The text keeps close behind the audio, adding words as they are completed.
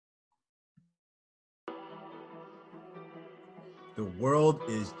The world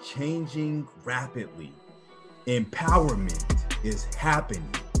is changing rapidly. Empowerment is happening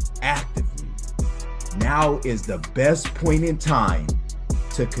actively. Now is the best point in time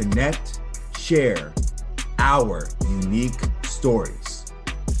to connect, share our unique stories.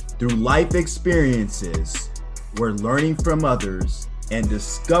 Through life experiences, we're learning from others and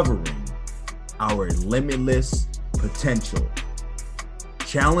discovering our limitless potential,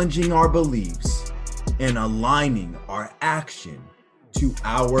 challenging our beliefs and aligning our action to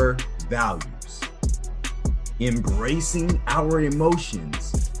our values, embracing our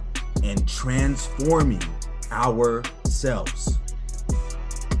emotions and transforming ourselves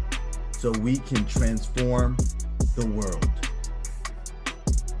so we can transform the world.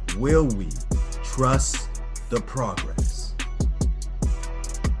 Will we trust the progress?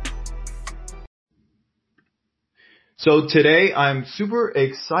 So today I'm super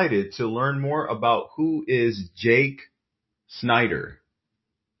excited to learn more about who is Jake Steiner.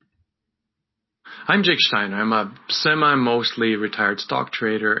 I'm Jake Steiner. I'm a semi-mostly retired stock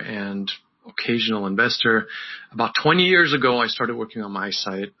trader and occasional investor. About 20 years ago, I started working on my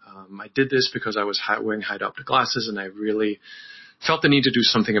eyesight. I did this because I was wearing high-diopter glasses and I really felt the need to do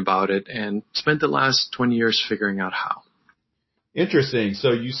something about it and spent the last 20 years figuring out how. Interesting.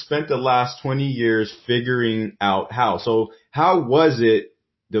 So you spent the last 20 years figuring out how. So how was it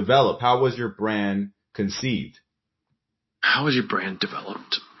developed? How was your brand conceived? How was your brand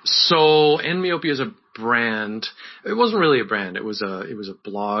developed? So Myopia is a brand. It wasn't really a brand. It was a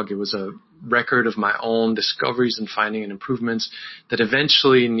blog. It was a record of my own discoveries and finding and improvements that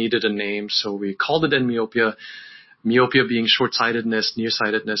eventually needed a name. So we called it Myopia. Myopia being short-sightedness,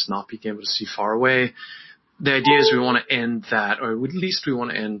 nearsightedness, not being able to see far away. The idea is we want to end that, or at least we want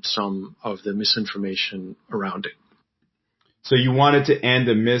to end some of the misinformation around it. So you wanted to end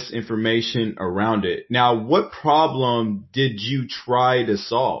the misinformation around it. Now, what problem did you try to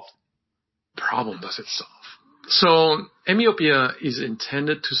solve? Problem does it solve? So myopia is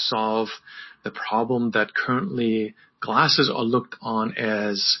intended to solve the problem that currently glasses are looked on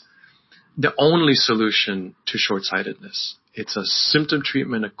as the only solution to short-sightedness. It's a symptom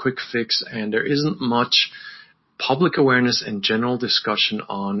treatment, a quick fix, and there isn't much public awareness and general discussion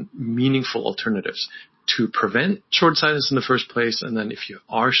on meaningful alternatives to prevent short-sightedness in the first place, and then if you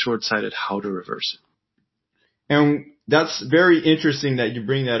are short-sighted, how to reverse it. And that's very interesting that you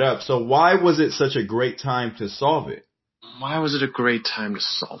bring that up. So why was it such a great time to solve it? Why was it a great time to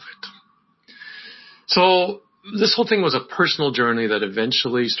solve it? So this whole thing was a personal journey that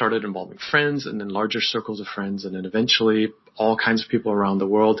eventually started involving friends and then larger circles of friends and then eventually all kinds of people around the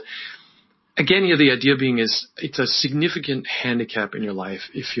world. Again, the idea being is it's a significant handicap in your life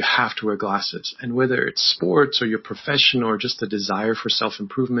if you have to wear glasses. And whether it's sports or your profession or just a desire for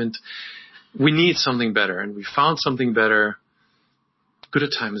self-improvement, we need something better. And we found something better, good a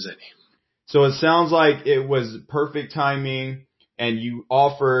time as any. So it sounds like it was perfect timing and you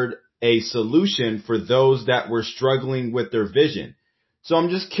offered a solution for those that were struggling with their vision. So I'm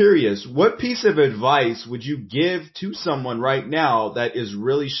just curious, what piece of advice would you give to someone right now that is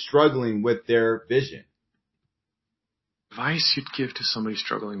really struggling with their vision? Advice you'd give to somebody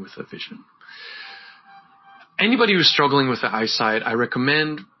struggling with their vision. Anybody who's struggling with their eyesight, I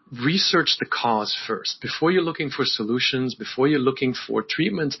recommend research the cause first. Before you're looking for solutions, before you're looking for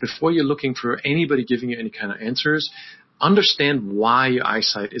treatments, before you're looking for anybody giving you any kind of answers, understand why your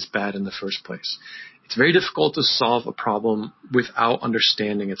eyesight is bad in the first place. It's very difficult to solve a problem without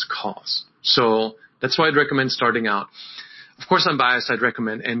understanding its cause. So that's why I'd recommend starting out. Of course, I'm biased. I'd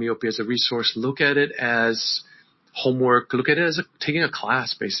recommend myopia as a resource. Look at it as homework. Look at it as taking a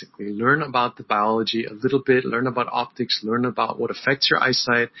class, basically. Learn about the biology a little bit. Learn about optics. Learn about what affects your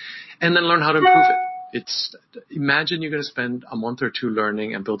eyesight. And then learn how to improve it. Imagine you're going to spend a month or two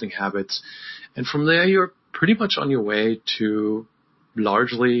learning and building habits. And from there, you're pretty much on your way to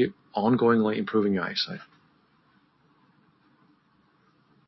largely ongoingly improving your eyesight.